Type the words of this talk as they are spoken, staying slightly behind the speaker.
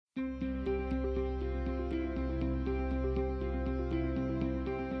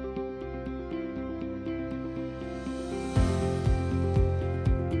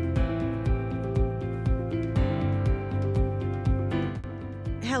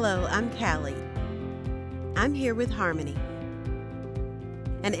Hello, I'm Callie. I'm here with Harmony,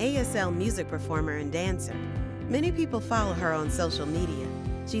 an ASL music performer and dancer. Many people follow her on social media.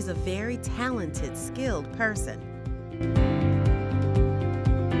 She's a very talented, skilled person.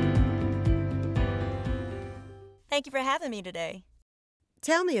 Thank you for having me today.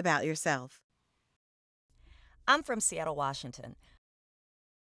 Tell me about yourself. I'm from Seattle, Washington.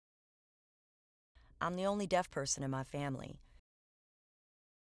 I'm the only deaf person in my family.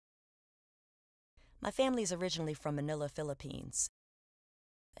 My family is originally from Manila, Philippines,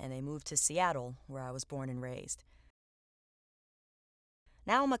 and they moved to Seattle, where I was born and raised.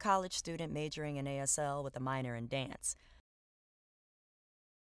 Now I'm a college student majoring in ASL with a minor in dance.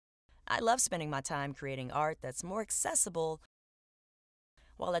 I love spending my time creating art that's more accessible,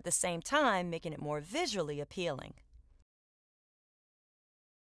 while at the same time making it more visually appealing.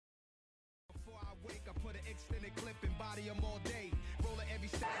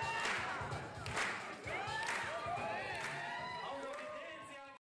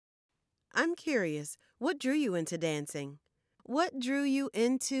 I'm curious, what drew you into dancing? What drew you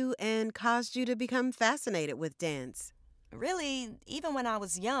into and caused you to become fascinated with dance? Really, even when I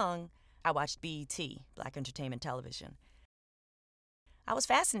was young, I watched BET, Black Entertainment Television. I was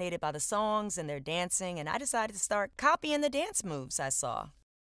fascinated by the songs and their dancing, and I decided to start copying the dance moves I saw.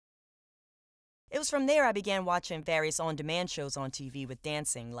 It was from there I began watching various on-demand shows on TV with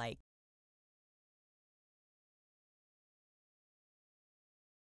dancing, like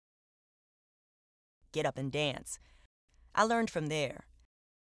Get Up and Dance. I learned from there.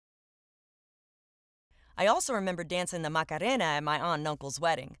 I also remember dancing the Macarena at my aunt and uncle's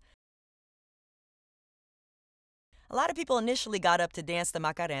wedding. A lot of people initially got up to dance the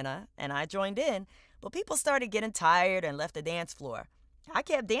Macarena, and I joined in, but people started getting tired and left the dance floor. I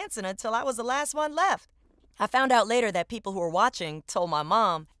kept dancing until I was the last one left. I found out later that people who were watching told my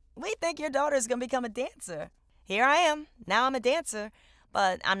mom, "We think your daughter's gonna become a dancer." Here I am. Now I'm a dancer,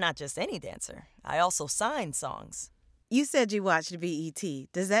 but I'm not just any dancer. I also sign songs. You said you watched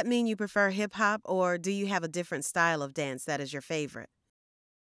BET. Does that mean you prefer hip-hop, or do you have a different style of dance that is your favorite?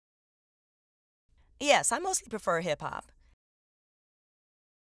 Yes, I mostly prefer hip-hop.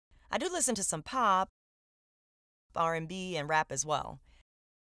 I do listen to some pop, R&B, and rap as well.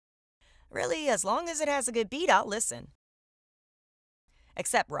 Really, as long as it has a good beat, I'll listen.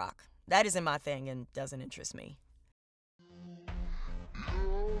 Except rock. That isn't my thing and doesn't interest me.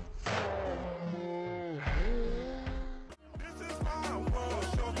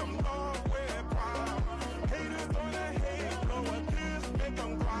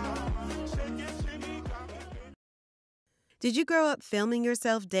 Did you grow up filming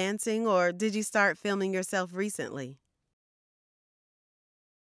yourself dancing, or did you start filming yourself recently?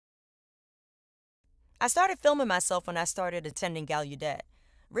 I started filming myself when I started attending Gallaudet.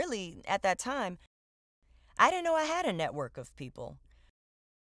 Really, at that time, I didn't know I had a network of people.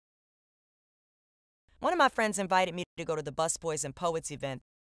 One of my friends invited me to go to the Busboys and Poets event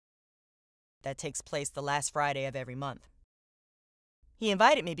that takes place the last Friday of every month. He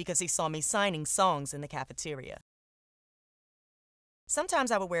invited me because he saw me signing songs in the cafeteria.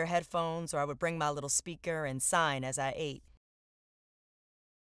 Sometimes I would wear headphones, or I would bring my little speaker and sign as I ate.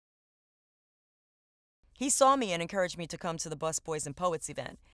 He saw me and encouraged me to come to the Busboys and Poets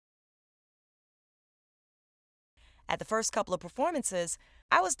event. At the first couple of performances,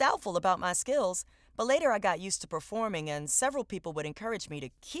 I was doubtful about my skills, but later I got used to performing, and several people would encourage me to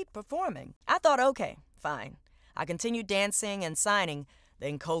keep performing. I thought, okay, fine. I continued dancing and signing,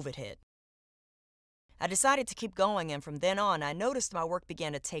 then COVID hit. I decided to keep going, and from then on, I noticed my work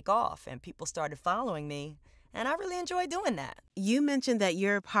began to take off, and people started following me, and I really enjoy doing that. You mentioned that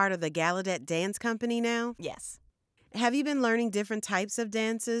you're part of the Gallaudet Dance Company now? Yes. Have you been learning different types of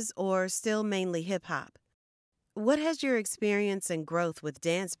dances, or still mainly hip-hop? What has your experience and growth with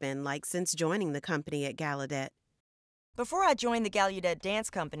dance been like since joining the company at Gallaudet? Before I joined the Gallaudet Dance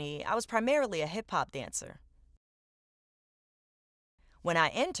Company, I was primarily a hip-hop dancer. When I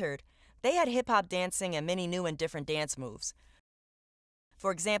entered, they had hip-hop dancing and many new and different dance moves. For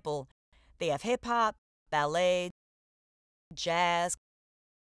example, they have hip-hop, ballet, jazz,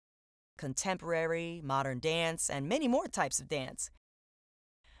 contemporary, modern dance, and many more types of dance.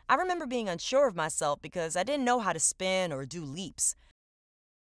 I remember being unsure of myself because I didn't know how to spin or do leaps.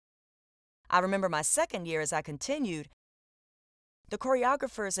 I remember my second year as I continued, the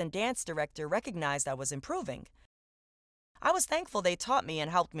choreographers and dance director recognized I was improving. I was thankful they taught me and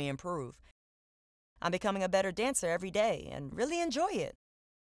helped me improve. I'm becoming a better dancer every day and really enjoy it.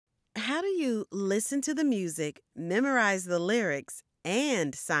 How do you listen to the music, memorize the lyrics,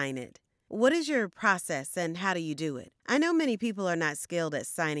 and sign it? What is your process and how do you do it? I know many people are not skilled at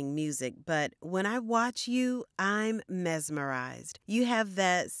signing music, but when I watch you, I'm mesmerized. You have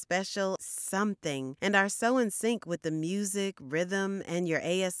that special something and are so in sync with the music, rhythm, and your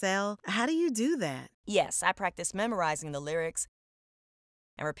ASL. How do you do that? Yes, I practice memorizing the lyrics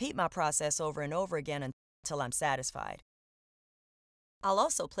and repeat my process over and over again until I'm satisfied. I'll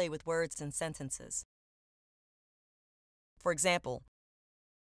also play with words and sentences. For example,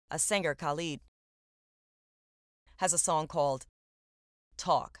 a singer, Callie, has a song called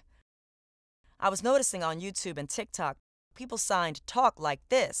Talk. I was noticing on YouTube and TikTok, people signed talk like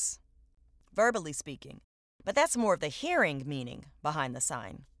this, verbally speaking, but that's more of the hearing meaning behind the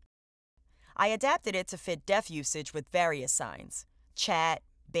sign. I adapted it to fit deaf usage with various signs, chat,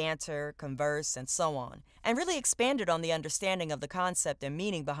 banter, converse, and so on, and really expanded on the understanding of the concept and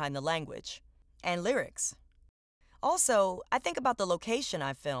meaning behind the language and lyrics. Also, I think about the location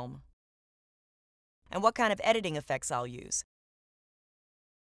I film and what kind of editing effects I'll use.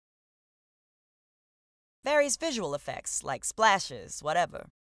 Various visual effects, like splashes, whatever.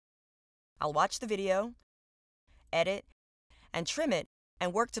 I'll watch the video, edit, and trim it,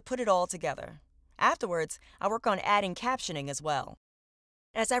 and work to put it all together. Afterwards, I work on adding captioning as well.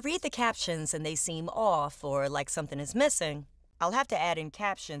 As I read the captions and they seem off or like something is missing, I'll have to add in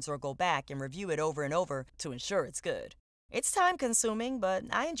captions or go back and review it over and over to ensure it's good. It's time-consuming, but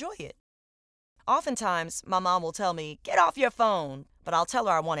I enjoy it. Oftentimes, my mom will tell me, "Get off your phone," but I'll tell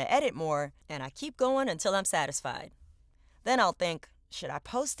her I want to edit more, and I keep going until I'm satisfied. Then I'll think, should I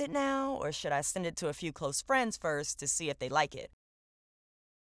post it now, or should I send it to a few close friends first to see if they like it?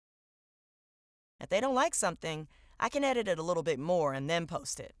 If they don't like something, I can edit it a little bit more and then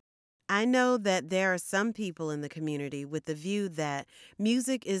post it. I know that there are some people in the community with the view that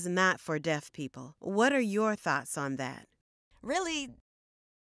music is not for deaf people. What are your thoughts on that? Really,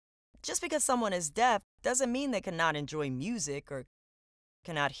 just because someone is deaf doesn't mean they cannot enjoy music or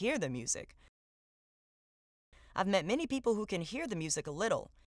cannot hear the music. I've met many people who can hear the music a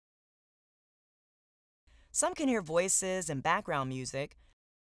little. Some can hear voices and background music.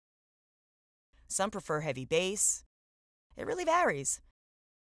 Some prefer heavy bass. It really varies.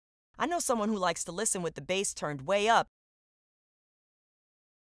 I know someone who likes to listen with the bass turned way up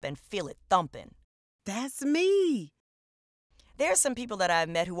and feel it thumping. That's me. There are some people that I've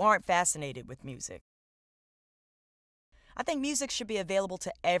met who aren't fascinated with music. I think music should be available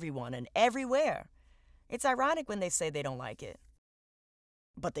to everyone and everywhere. It's ironic when they say they don't like it.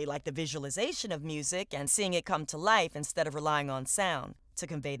 But they like the visualization of music and seeing it come to life instead of relying on sound to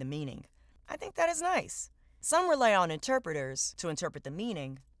convey the meaning. I think that is nice. Some rely on interpreters to interpret the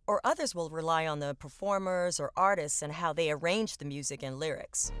meaning, or others will rely on the performers or artists and how they arrange the music and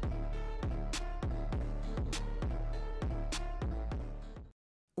lyrics.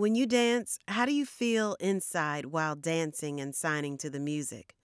 When you dance, how do you feel inside while dancing and signing to the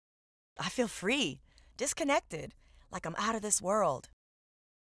music? I feel free, disconnected, like I'm out of this world.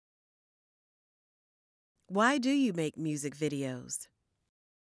 Why do you make music videos?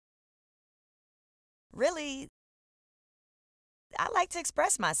 Really, I like to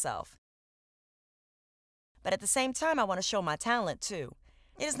express myself. But at the same time, I want to show my talent too.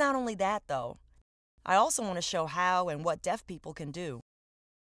 It is not only that though. I also want to show how and what deaf people can do.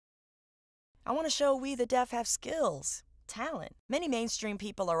 I want to show we the deaf have skills, talent. Many mainstream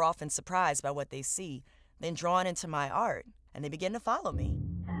people are often surprised by what they see, then drawn into my art, and they begin to follow me.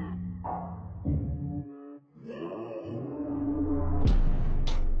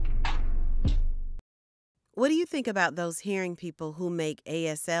 What do you think about those hearing people who make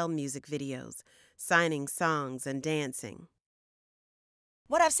ASL music videos, signing songs and dancing?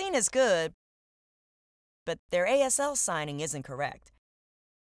 What I've seen is good, but their ASL signing isn't correct.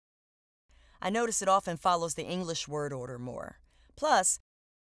 I notice it often follows the English word order more. Plus,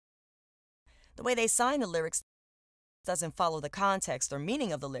 the way they sign the lyrics doesn't follow the context or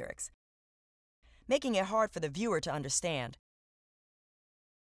meaning of the lyrics, making it hard for the viewer to understand.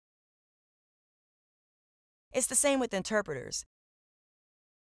 It's the same with interpreters.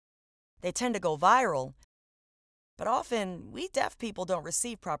 They tend to go viral, but often we deaf people don't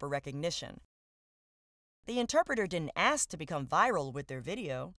receive proper recognition. The interpreter didn't ask to become viral with their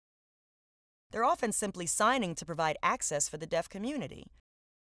video. They're often simply signing to provide access for the deaf community.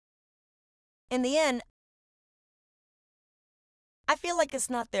 In the end, I feel like it's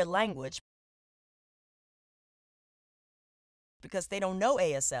not their language because they don't know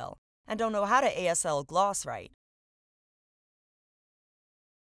ASL and don't know how to ASL gloss right.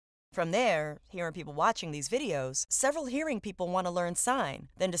 From there, hearing people watching these videos, several hearing people want to learn sign,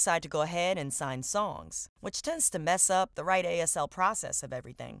 then decide to go ahead and sign songs, which tends to mess up the right ASL process of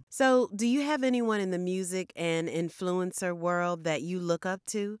everything. So, do you have anyone in the music and influencer world that you look up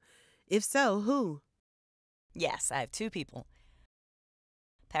to? If so, who? Yes, I have two people,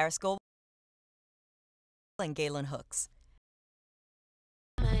 Paris Gold and Galen Hooks.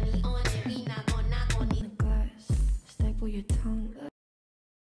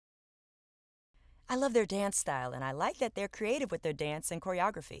 I love their dance style, and I like that they're creative with their dance and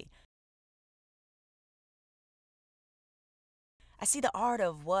choreography. I see the art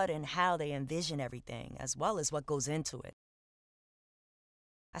of what and how they envision everything, as well as what goes into it.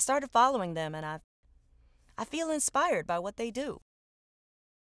 I started following them, and I feel inspired by what they do.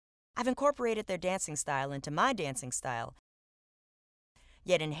 I've incorporated their dancing style into my dancing style,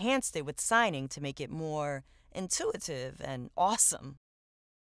 yet enhanced it with signing to make it more intuitive and awesome.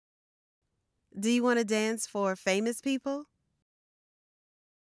 Do you want to dance for famous people?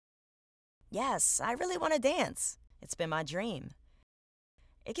 Yes, I really want to dance. It's been my dream.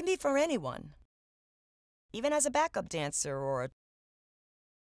 It can be for anyone, even as a backup dancer or a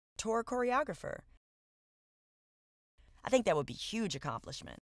tour choreographer. I think that would be a huge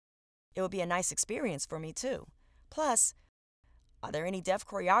accomplishment. It would be a nice experience for me, too. Plus, are there any deaf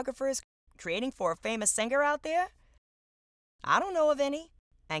choreographers creating for a famous singer out there? I don't know of any.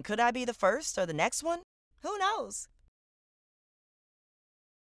 And could I be the first or the next one? Who knows?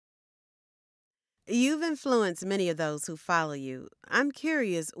 You've influenced many of those who follow you. I'm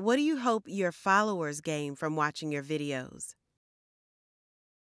curious, what do you hope your followers gain from watching your videos?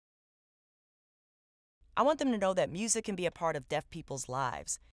 I want them to know that music can be a part of deaf people's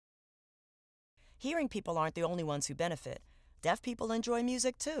lives. Hearing people aren't the only ones who benefit. Deaf people enjoy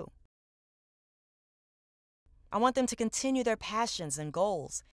music too. I want them to continue their passions and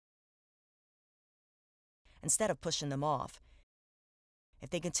goals instead of pushing them off. If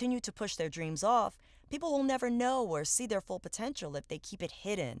they continue to push their dreams off, people will never know or see their full potential if they keep it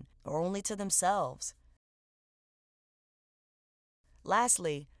hidden or only to themselves.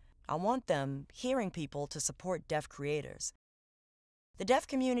 Lastly, I want them, hearing people, to support deaf creators. The deaf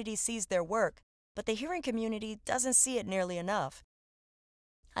community sees their work, but the hearing community doesn't see it nearly enough.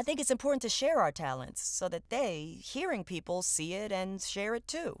 I think it's important to share our talents so that they, hearing people, see it and share it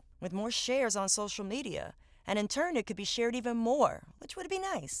too, with more shares on social media. And in turn, it could be shared even more, which would be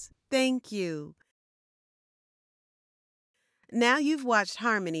nice. Thank you. Now you've watched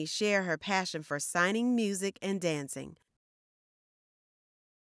Harmony share her passion for signing music and dancing.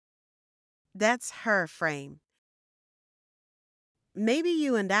 That's her frame. Maybe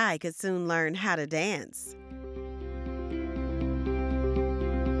you and I could soon learn how to dance.